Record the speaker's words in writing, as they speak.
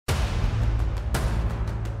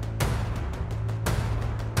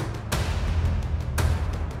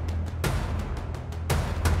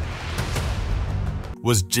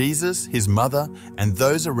Was Jesus, his mother, and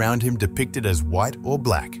those around him depicted as white or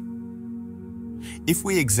black? If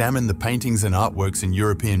we examine the paintings and artworks in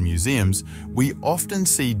European museums, we often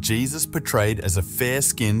see Jesus portrayed as a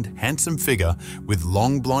fair-skinned, handsome figure with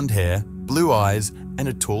long blonde hair, blue eyes, and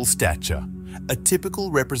a tall stature, a typical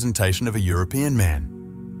representation of a European man.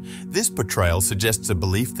 This portrayal suggests a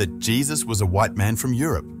belief that Jesus was a white man from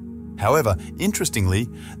Europe. However, interestingly,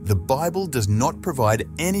 the Bible does not provide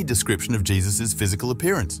any description of Jesus' physical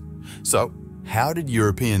appearance. So, how did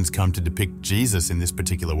Europeans come to depict Jesus in this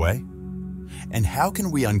particular way? And how can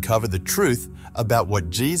we uncover the truth about what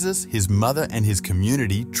Jesus, his mother, and his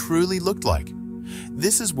community truly looked like?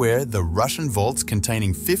 This is where the Russian vaults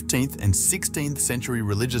containing 15th and 16th century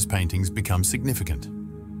religious paintings become significant.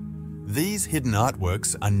 These hidden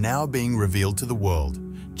artworks are now being revealed to the world,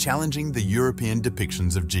 challenging the European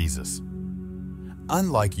depictions of Jesus.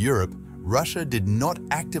 Unlike Europe, Russia did not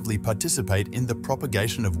actively participate in the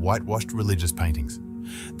propagation of whitewashed religious paintings.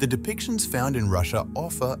 The depictions found in Russia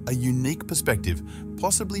offer a unique perspective,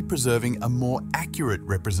 possibly preserving a more accurate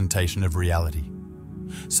representation of reality.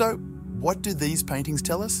 So, what do these paintings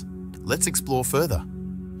tell us? Let's explore further.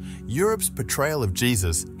 Europe's portrayal of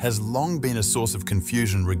Jesus has long been a source of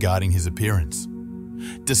confusion regarding his appearance.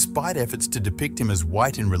 Despite efforts to depict him as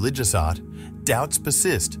white in religious art, doubts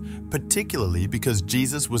persist, particularly because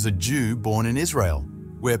Jesus was a Jew born in Israel,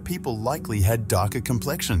 where people likely had darker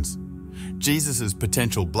complexions. Jesus'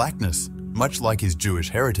 potential blackness, much like his Jewish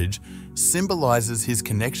heritage, symbolizes his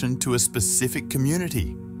connection to a specific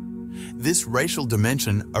community. This racial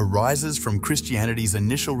dimension arises from Christianity's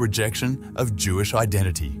initial rejection of Jewish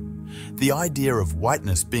identity. The idea of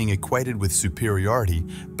whiteness being equated with superiority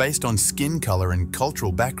based on skin color and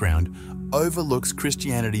cultural background overlooks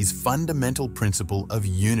Christianity's fundamental principle of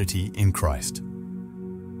unity in Christ.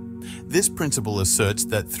 This principle asserts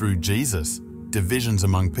that through Jesus, divisions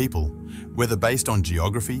among people, whether based on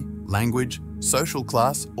geography, language, social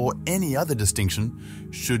class, or any other distinction,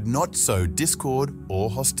 should not sow discord or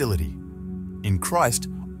hostility. In Christ,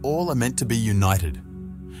 all are meant to be united.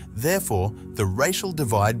 Therefore, the racial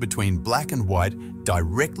divide between black and white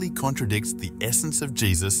directly contradicts the essence of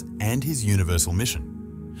Jesus and his universal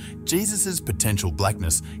mission. Jesus' potential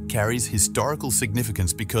blackness carries historical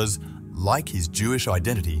significance because, like his Jewish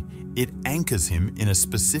identity, it anchors him in a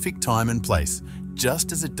specific time and place,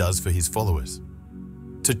 just as it does for his followers.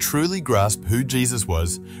 To truly grasp who Jesus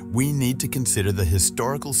was, we need to consider the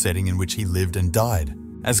historical setting in which he lived and died.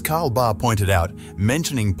 As Karl Barth pointed out,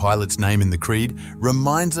 mentioning Pilate's name in the Creed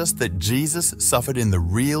reminds us that Jesus suffered in the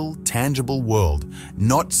real, tangible world,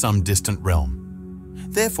 not some distant realm.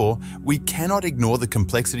 Therefore, we cannot ignore the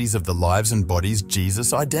complexities of the lives and bodies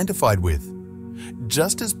Jesus identified with.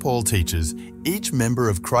 Just as Paul teaches, each member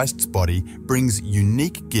of Christ's body brings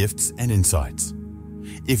unique gifts and insights.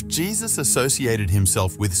 If Jesus associated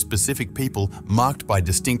himself with specific people marked by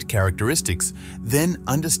distinct characteristics, then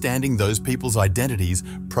understanding those people's identities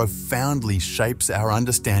profoundly shapes our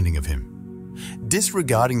understanding of him.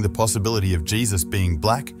 Disregarding the possibility of Jesus being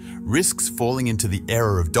black risks falling into the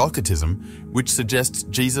error of docetism, which suggests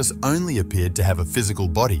Jesus only appeared to have a physical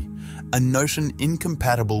body, a notion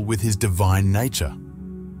incompatible with his divine nature.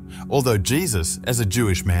 Although Jesus, as a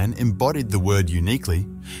Jewish man, embodied the Word uniquely,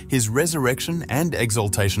 his resurrection and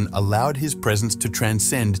exaltation allowed his presence to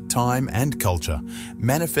transcend time and culture,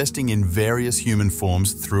 manifesting in various human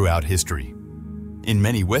forms throughout history. In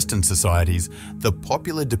many Western societies, the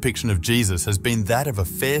popular depiction of Jesus has been that of a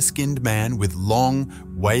fair-skinned man with long,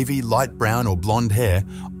 wavy light brown or blonde hair,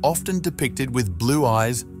 often depicted with blue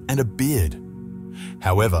eyes and a beard.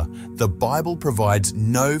 However, the Bible provides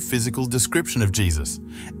no physical description of Jesus,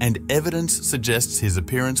 and evidence suggests his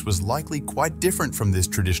appearance was likely quite different from this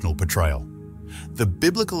traditional portrayal. The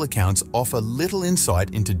biblical accounts offer little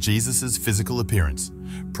insight into Jesus' physical appearance,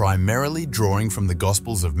 primarily drawing from the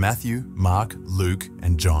Gospels of Matthew, Mark, Luke,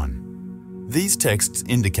 and John. These texts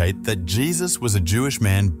indicate that Jesus was a Jewish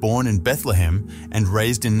man born in Bethlehem and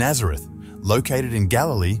raised in Nazareth, located in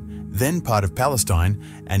Galilee, then part of Palestine,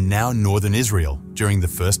 and now northern Israel during the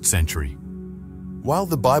 1st century. While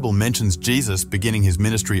the Bible mentions Jesus beginning his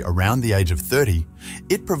ministry around the age of 30,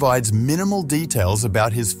 it provides minimal details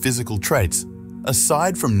about his physical traits,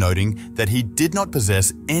 aside from noting that he did not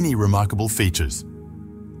possess any remarkable features.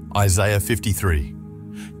 Isaiah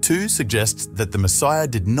 53:2 suggests that the Messiah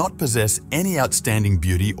did not possess any outstanding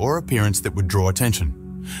beauty or appearance that would draw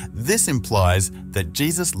attention. This implies that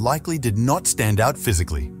Jesus likely did not stand out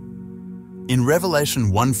physically. In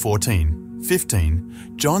Revelation 1:14,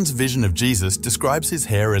 15, John's vision of Jesus describes his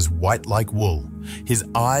hair as white like wool, his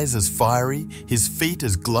eyes as fiery, his feet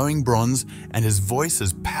as glowing bronze, and his voice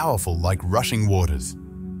as powerful like rushing waters.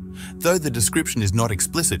 Though the description is not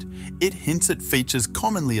explicit, it hints at features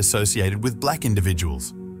commonly associated with black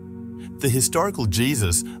individuals. The historical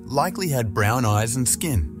Jesus likely had brown eyes and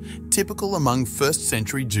skin, typical among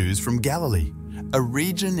first-century Jews from Galilee, a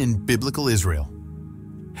region in biblical Israel.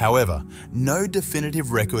 However, no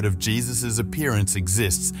definitive record of Jesus' appearance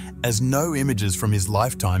exists, as no images from his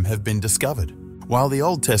lifetime have been discovered. While the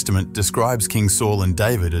Old Testament describes King Saul and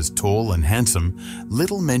David as tall and handsome,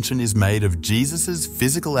 little mention is made of Jesus'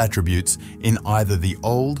 physical attributes in either the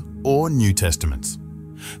Old or New Testaments.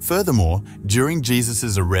 Furthermore, during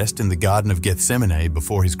Jesus' arrest in the Garden of Gethsemane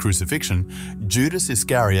before his crucifixion, Judas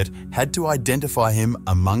Iscariot had to identify him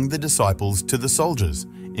among the disciples to the soldiers,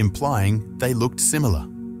 implying they looked similar.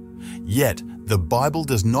 Yet, the Bible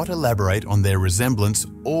does not elaborate on their resemblance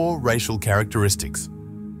or racial characteristics.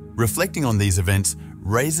 Reflecting on these events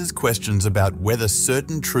raises questions about whether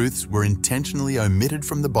certain truths were intentionally omitted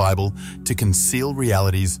from the Bible to conceal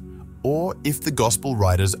realities, or if the Gospel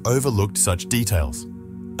writers overlooked such details.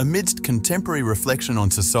 Amidst contemporary reflection on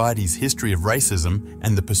society's history of racism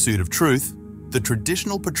and the pursuit of truth, the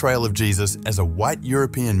traditional portrayal of Jesus as a white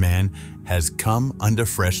European man has come under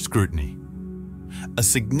fresh scrutiny. A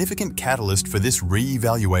significant catalyst for this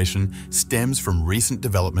re-evaluation stems from recent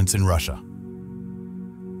developments in Russia.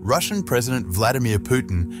 Russian President Vladimir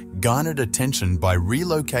Putin garnered attention by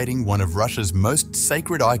relocating one of Russia's most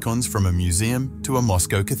sacred icons from a museum to a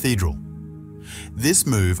Moscow cathedral. This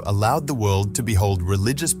move allowed the world to behold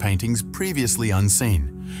religious paintings previously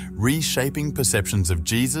unseen, reshaping perceptions of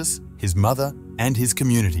Jesus, his mother, and his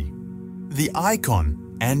community. The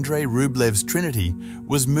icon, Andrei Rublev's Trinity,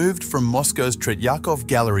 was moved from Moscow's Tretyakov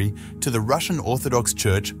Gallery to the Russian Orthodox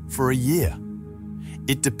Church for a year.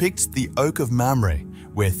 It depicts the Oak of Mamre,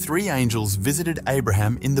 where three angels visited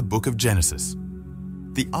Abraham in the Book of Genesis.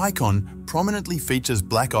 The icon prominently features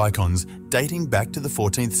black icons dating back to the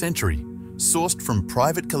 14th century, sourced from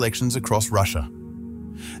private collections across Russia.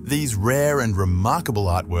 These rare and remarkable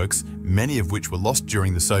artworks, many of which were lost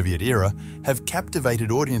during the Soviet era, have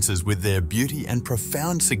captivated audiences with their beauty and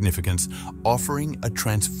profound significance, offering a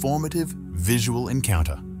transformative visual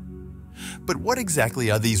encounter. But what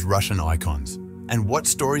exactly are these Russian icons, and what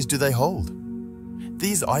stories do they hold?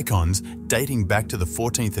 These icons, dating back to the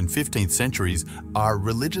 14th and 15th centuries, are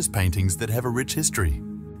religious paintings that have a rich history.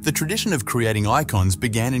 The tradition of creating icons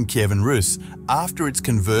began in Kievan Rus after its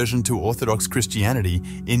conversion to Orthodox Christianity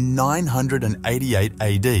in 988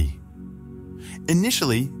 AD.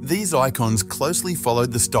 Initially, these icons closely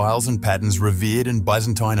followed the styles and patterns revered in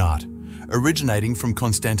Byzantine art, originating from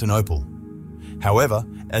Constantinople. However,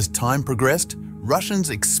 as time progressed, Russians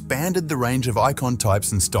expanded the range of icon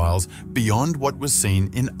types and styles beyond what was seen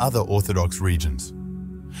in other Orthodox regions.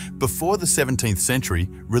 Before the 17th century,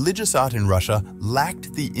 religious art in Russia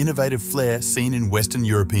lacked the innovative flair seen in Western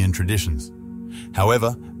European traditions.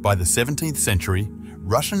 However, by the 17th century,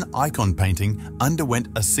 Russian icon painting underwent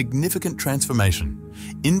a significant transformation,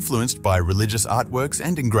 influenced by religious artworks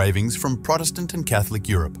and engravings from Protestant and Catholic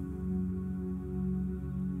Europe.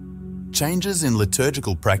 Changes in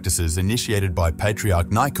liturgical practices initiated by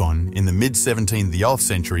Patriarch Nikon in the mid-17th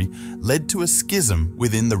century led to a schism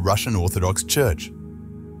within the Russian Orthodox Church.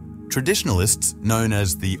 Traditionalists, known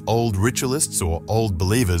as the Old Ritualists or Old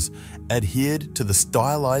Believers, adhered to the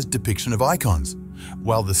stylized depiction of icons,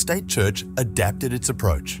 while the state church adapted its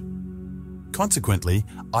approach. Consequently,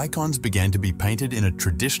 icons began to be painted in a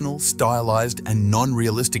traditional, stylized, and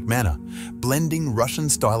non-realistic manner, blending Russian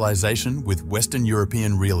stylization with Western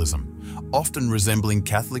European realism, often resembling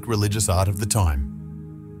Catholic religious art of the time.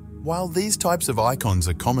 While these types of icons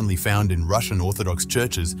are commonly found in Russian Orthodox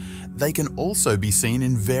churches, they can also be seen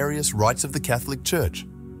in various rites of the Catholic Church.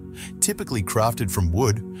 Typically crafted from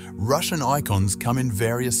wood, Russian icons come in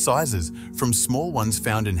various sizes, from small ones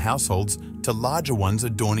found in households to larger ones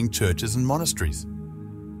adorning churches and monasteries.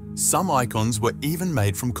 Some icons were even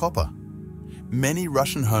made from copper. Many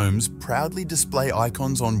Russian homes proudly display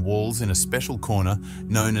icons on walls in a special corner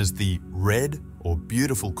known as the red or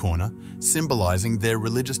beautiful corner, symbolizing their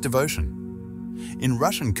religious devotion. In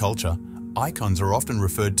Russian culture, icons are often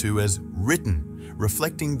referred to as written,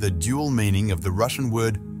 reflecting the dual meaning of the Russian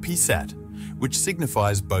word pisat, which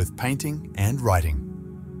signifies both painting and writing.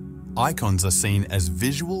 Icons are seen as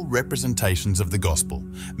visual representations of the gospel,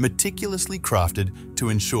 meticulously crafted to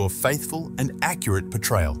ensure faithful and accurate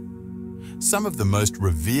portrayal. Some of the most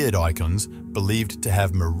revered icons, believed to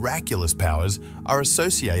have miraculous powers, are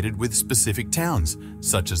associated with specific towns,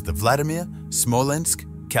 such as the Vladimir, Smolensk,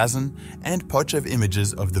 Kazan and Pochev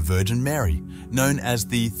images of the Virgin Mary, known as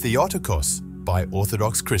the Theotokos by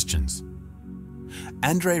Orthodox Christians.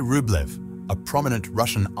 Andrei Rublev, a prominent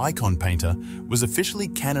Russian icon painter, was officially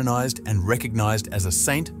canonized and recognized as a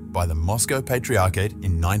saint by the Moscow Patriarchate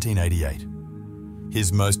in 1988.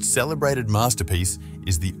 His most celebrated masterpiece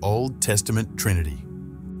is the Old Testament Trinity.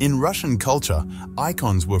 In Russian culture,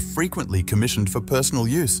 icons were frequently commissioned for personal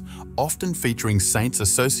use, often featuring saints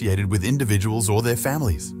associated with individuals or their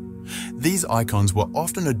families. These icons were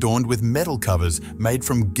often adorned with metal covers made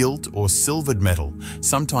from gilt or silvered metal,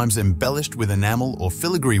 sometimes embellished with enamel or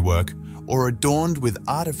filigree work, or adorned with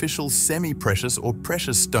artificial semi-precious or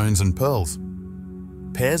precious stones and pearls.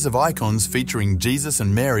 Pairs of icons featuring Jesus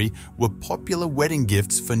and Mary were popular wedding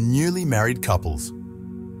gifts for newly married couples.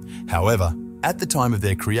 However, at the time of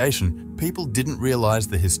their creation, people didn't realize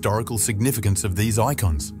the historical significance of these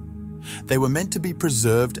icons. They were meant to be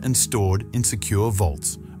preserved and stored in secure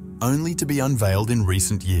vaults, only to be unveiled in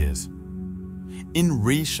recent years. In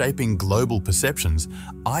reshaping global perceptions,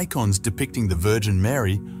 icons depicting the Virgin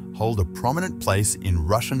Mary hold a prominent place in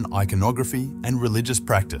Russian iconography and religious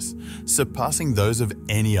practice, surpassing those of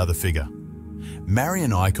any other figure.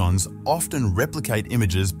 Marian icons often replicate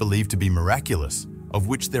images believed to be miraculous, of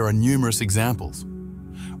which there are numerous examples.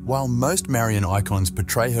 While most Marian icons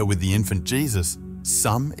portray her with the infant Jesus,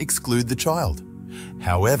 some exclude the child.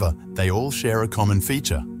 However, they all share a common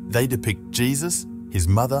feature. They depict Jesus, his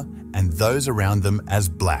mother, and those around them as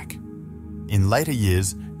black. In later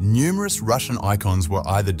years, numerous Russian icons were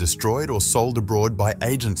either destroyed or sold abroad by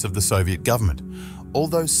agents of the Soviet government,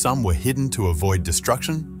 although some were hidden to avoid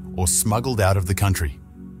destruction or smuggled out of the country.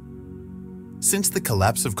 Since the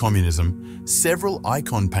collapse of communism, several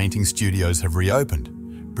icon painting studios have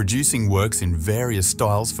reopened, producing works in various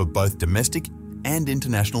styles for both domestic and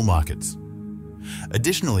international markets.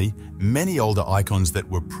 Additionally, many older icons that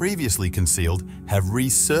were previously concealed have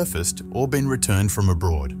resurfaced or been returned from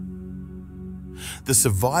abroad. The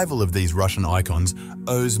survival of these Russian icons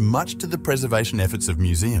owes much to the preservation efforts of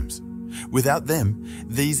museums. Without them,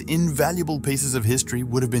 these invaluable pieces of history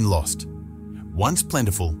would have been lost. Once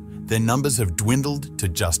plentiful, their numbers have dwindled to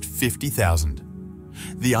just 50,000.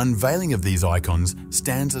 The unveiling of these icons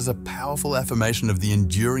stands as a powerful affirmation of the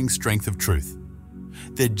enduring strength of truth.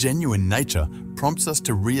 Their genuine nature prompts us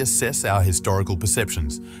to reassess our historical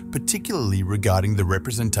perceptions, particularly regarding the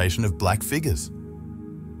representation of black figures.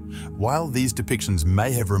 While these depictions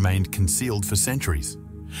may have remained concealed for centuries,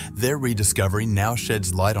 their rediscovery now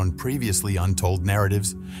sheds light on previously untold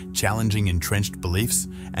narratives, challenging entrenched beliefs,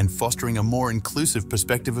 and fostering a more inclusive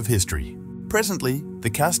perspective of history. Presently, the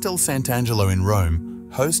Castel Sant'Angelo in Rome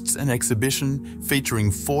hosts an exhibition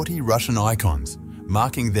featuring 40 Russian icons,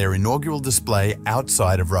 marking their inaugural display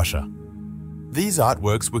outside of Russia. These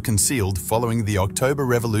artworks were concealed following the October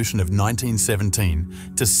Revolution of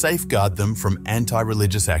 1917 to safeguard them from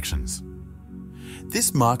anti-religious actions.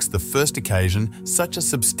 This marks the first occasion such a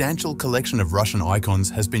substantial collection of Russian icons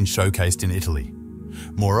has been showcased in Italy.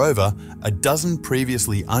 Moreover, a dozen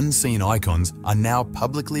previously unseen icons are now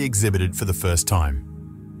publicly exhibited for the first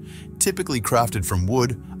time. Typically crafted from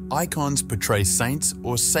wood, icons portray saints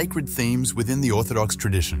or sacred themes within the Orthodox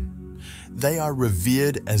tradition. They are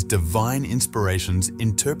revered as divine inspirations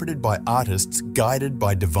interpreted by artists guided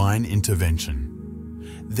by divine intervention.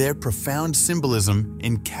 Their profound symbolism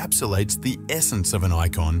encapsulates the essence of an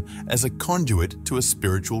icon as a conduit to a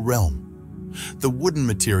spiritual realm. The wooden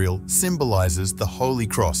material symbolizes the Holy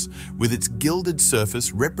Cross, with its gilded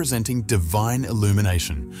surface representing divine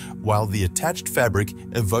illumination, while the attached fabric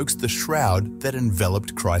evokes the shroud that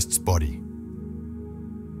enveloped Christ's body.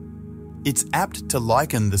 It's apt to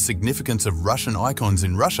liken the significance of Russian icons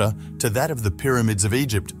in Russia to that of the pyramids of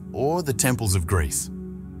Egypt or the temples of Greece.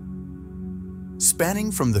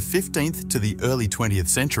 Spanning from the 15th to the early 20th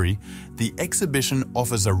century, the exhibition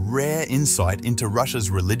offers a rare insight into Russia's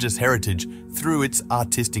religious heritage through its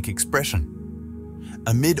artistic expression.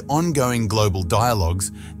 Amid ongoing global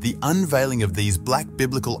dialogues, the unveiling of these black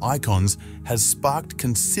biblical icons has sparked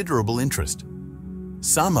considerable interest.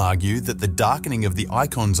 Some argue that the darkening of the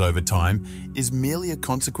icons over time is merely a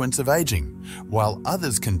consequence of aging, while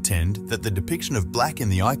others contend that the depiction of black in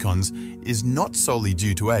the icons is not solely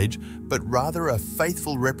due to age, but rather a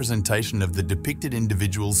faithful representation of the depicted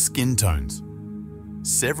individual's skin tones.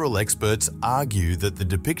 Several experts argue that the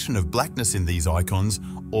depiction of blackness in these icons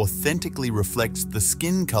authentically reflects the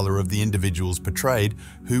skin color of the individuals portrayed,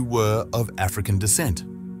 who were of African descent.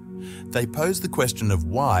 They pose the question of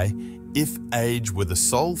why, if age were the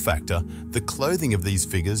sole factor, the clothing of these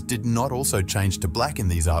figures did not also change to black in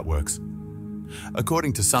these artworks.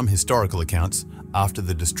 According to some historical accounts, after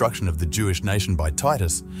the destruction of the Jewish nation by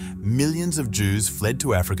Titus, millions of Jews fled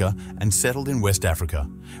to Africa and settled in West Africa,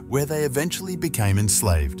 where they eventually became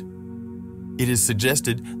enslaved. It is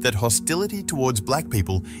suggested that hostility towards black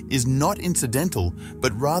people is not incidental,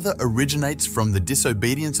 but rather originates from the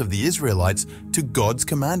disobedience of the Israelites to God's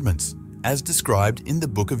commandments, as described in the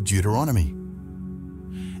book of Deuteronomy.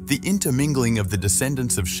 The intermingling of the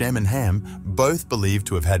descendants of Shem and Ham, both believed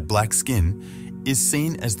to have had black skin, is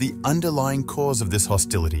seen as the underlying cause of this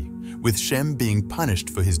hostility, with Shem being punished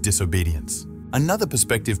for his disobedience. Another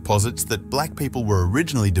perspective posits that black people were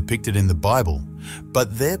originally depicted in the Bible,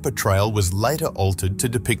 but their portrayal was later altered to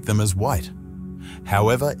depict them as white.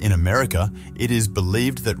 However, in America, it is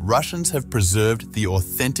believed that Russians have preserved the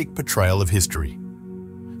authentic portrayal of history.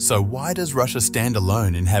 So why does Russia stand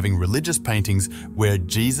alone in having religious paintings where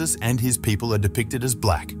Jesus and his people are depicted as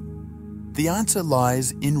black? The answer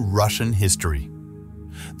lies in Russian history.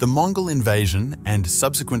 The Mongol invasion and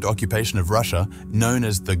subsequent occupation of Russia, known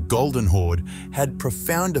as the Golden Horde, had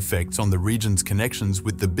profound effects on the region's connections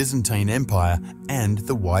with the Byzantine Empire and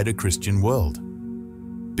the wider Christian world.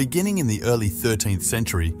 Beginning in the early 13th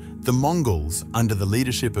century, the Mongols, under the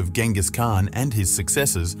leadership of Genghis Khan and his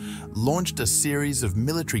successors, launched a series of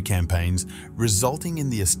military campaigns resulting in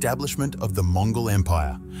the establishment of the Mongol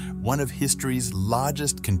Empire, one of history's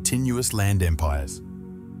largest continuous land empires.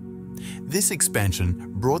 This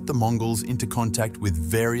expansion brought the Mongols into contact with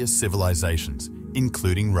various civilizations,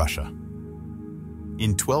 including Russia.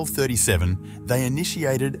 In 1237, they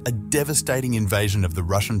initiated a devastating invasion of the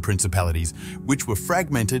Russian principalities, which were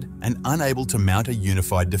fragmented and unable to mount a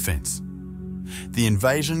unified defense. The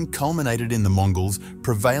invasion culminated in the Mongols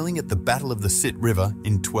prevailing at the Battle of the Sit River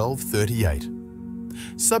in 1238.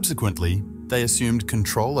 Subsequently, they assumed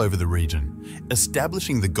control over the region,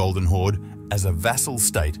 establishing the Golden Horde as a vassal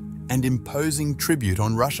state and imposing tribute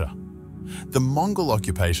on Russia. The Mongol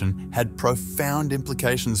occupation had profound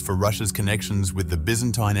implications for Russia's connections with the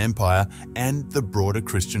Byzantine Empire and the broader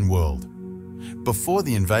Christian world. Before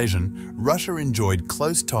the invasion, Russia enjoyed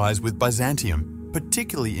close ties with Byzantium,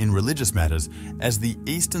 particularly in religious matters, as the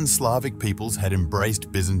Eastern Slavic peoples had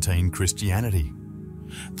embraced Byzantine Christianity.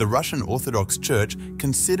 The Russian Orthodox Church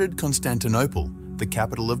considered Constantinople, the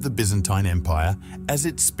capital of the Byzantine Empire, as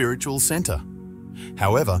its spiritual center.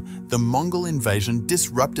 However, the Mongol invasion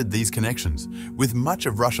disrupted these connections, with much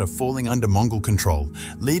of Russia falling under Mongol control,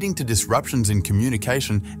 leading to disruptions in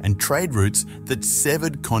communication and trade routes that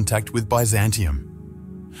severed contact with Byzantium.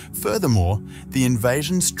 Furthermore, the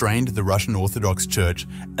invasion strained the Russian Orthodox Church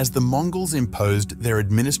as the Mongols imposed their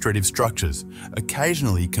administrative structures,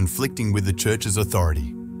 occasionally conflicting with the Church's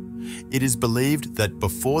authority. It is believed that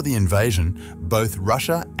before the invasion, both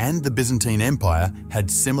Russia and the Byzantine Empire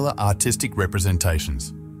had similar artistic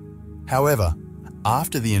representations. However,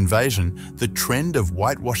 after the invasion, the trend of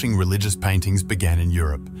whitewashing religious paintings began in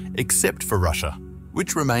Europe, except for Russia,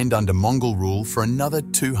 which remained under Mongol rule for another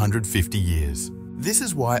 250 years. This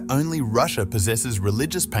is why only Russia possesses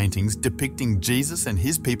religious paintings depicting Jesus and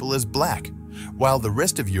his people as black, while the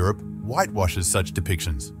rest of Europe whitewashes such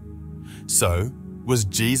depictions. So, was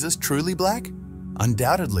Jesus truly black?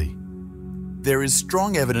 Undoubtedly. There is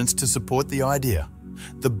strong evidence to support the idea.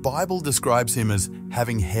 The Bible describes him as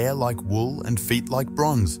having hair like wool and feet like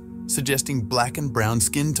bronze, suggesting black and brown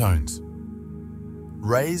skin tones.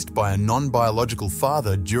 Raised by a non-biological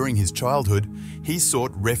father during his childhood, he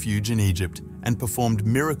sought refuge in Egypt and performed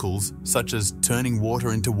miracles such as turning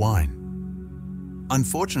water into wine.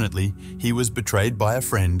 Unfortunately, he was betrayed by a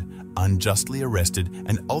friend, unjustly arrested,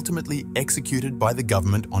 and ultimately executed by the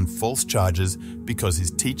government on false charges because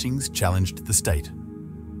his teachings challenged the state.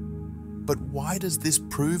 But why does this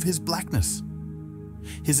prove his blackness?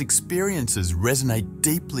 His experiences resonate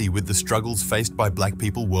deeply with the struggles faced by black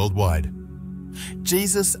people worldwide.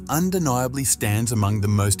 Jesus undeniably stands among the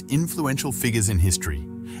most influential figures in history,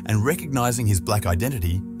 and recognizing his black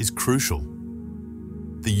identity is crucial.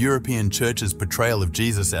 The European Church's portrayal of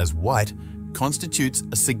Jesus as white constitutes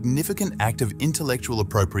a significant act of intellectual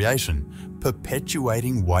appropriation,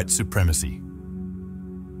 perpetuating white supremacy.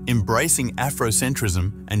 Embracing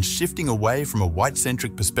Afrocentrism and shifting away from a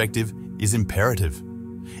white-centric perspective is imperative.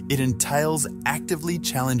 It entails actively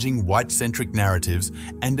challenging white-centric narratives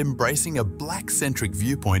and embracing a black-centric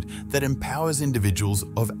viewpoint that empowers individuals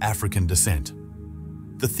of African descent.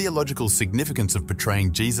 The theological significance of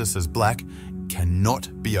portraying Jesus as black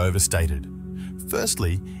cannot be overstated.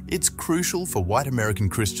 Firstly, it's crucial for white American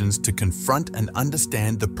Christians to confront and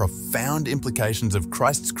understand the profound implications of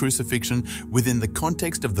Christ's crucifixion within the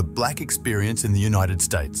context of the black experience in the United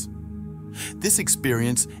States. This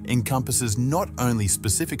experience encompasses not only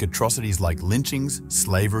specific atrocities like lynchings,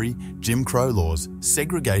 slavery, Jim Crow laws,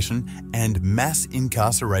 segregation, and mass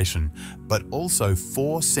incarceration, but also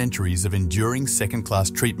 4 centuries of enduring second-class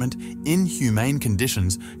treatment, inhumane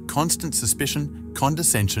conditions, constant suspicion,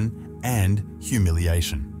 condescension, and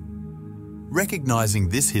humiliation. Recognizing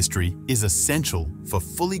this history is essential for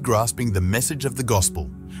fully grasping the message of the gospel,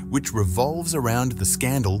 which revolves around the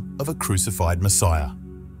scandal of a crucified Messiah.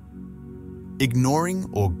 Ignoring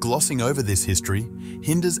or glossing over this history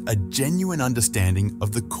hinders a genuine understanding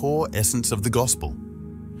of the core essence of the gospel.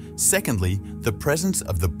 Secondly, the presence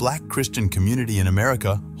of the Black Christian community in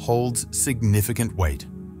America holds significant weight.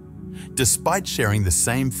 Despite sharing the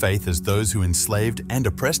same faith as those who enslaved and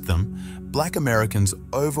oppressed them, Black Americans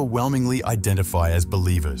overwhelmingly identify as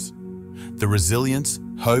believers. The resilience,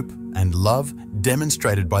 hope, and love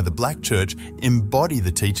demonstrated by the Black church embody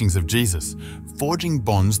the teachings of Jesus, forging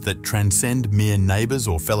bonds that transcend mere neighbors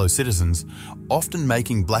or fellow citizens, often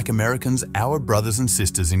making Black Americans our brothers and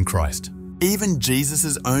sisters in Christ. Even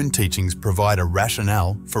Jesus' own teachings provide a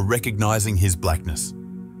rationale for recognizing his Blackness.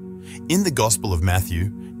 In the Gospel of Matthew,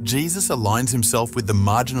 Jesus aligns himself with the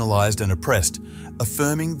marginalized and oppressed,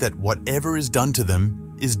 affirming that whatever is done to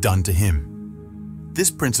them is done to him. This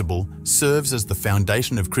principle serves as the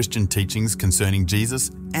foundation of Christian teachings concerning Jesus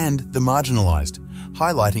and the marginalized,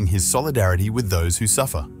 highlighting his solidarity with those who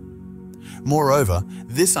suffer. Moreover,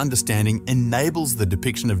 this understanding enables the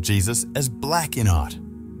depiction of Jesus as Black in art.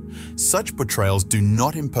 Such portrayals do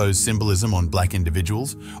not impose symbolism on Black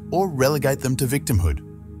individuals or relegate them to victimhood.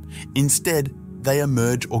 Instead, they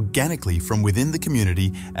emerge organically from within the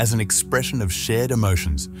community as an expression of shared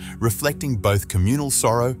emotions, reflecting both communal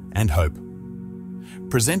sorrow and hope.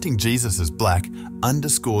 Presenting Jesus as Black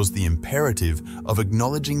underscores the imperative of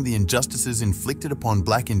acknowledging the injustices inflicted upon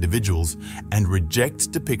Black individuals and rejects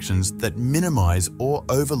depictions that minimize or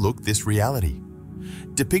overlook this reality.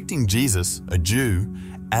 Depicting Jesus, a Jew,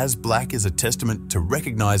 as Black is a testament to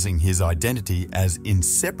recognizing his identity as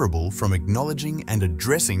inseparable from acknowledging and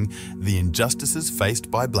addressing the injustices faced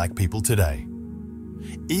by Black people today.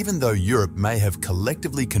 Even though Europe may have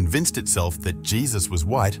collectively convinced itself that Jesus was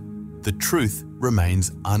white, the truth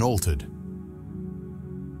remains unaltered.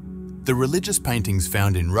 The religious paintings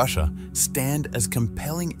found in Russia stand as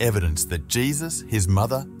compelling evidence that Jesus, his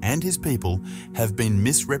mother, and his people have been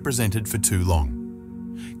misrepresented for too long.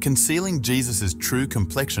 Concealing Jesus' true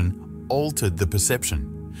complexion altered the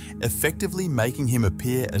perception, effectively making him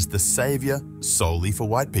appear as the savior solely for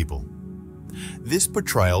white people. This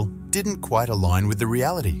portrayal didn't quite align with the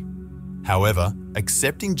reality. However,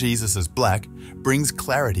 accepting Jesus as Black brings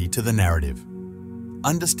clarity to the narrative.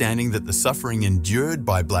 Understanding that the suffering endured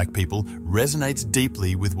by Black people resonates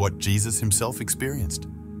deeply with what Jesus himself experienced.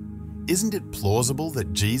 Isn't it plausible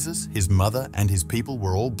that Jesus, his mother, and his people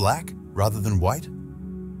were all Black rather than white?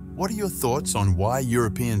 What are your thoughts on why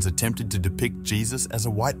Europeans attempted to depict Jesus as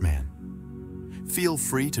a white man? Feel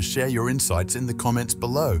free to share your insights in the comments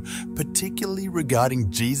below, particularly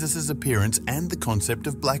regarding Jesus' appearance and the concept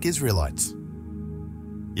of Black Israelites.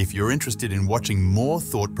 If you're interested in watching more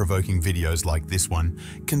thought-provoking videos like this one,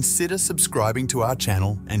 consider subscribing to our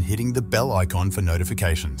channel and hitting the bell icon for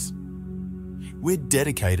notifications. We're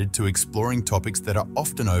dedicated to exploring topics that are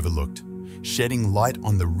often overlooked, shedding light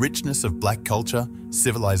on the richness of Black culture,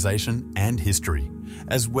 civilization, and history,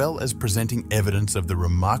 as well as presenting evidence of the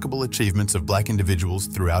remarkable achievements of Black individuals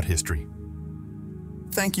throughout history.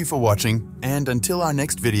 Thank you for watching, and until our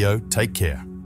next video, take care.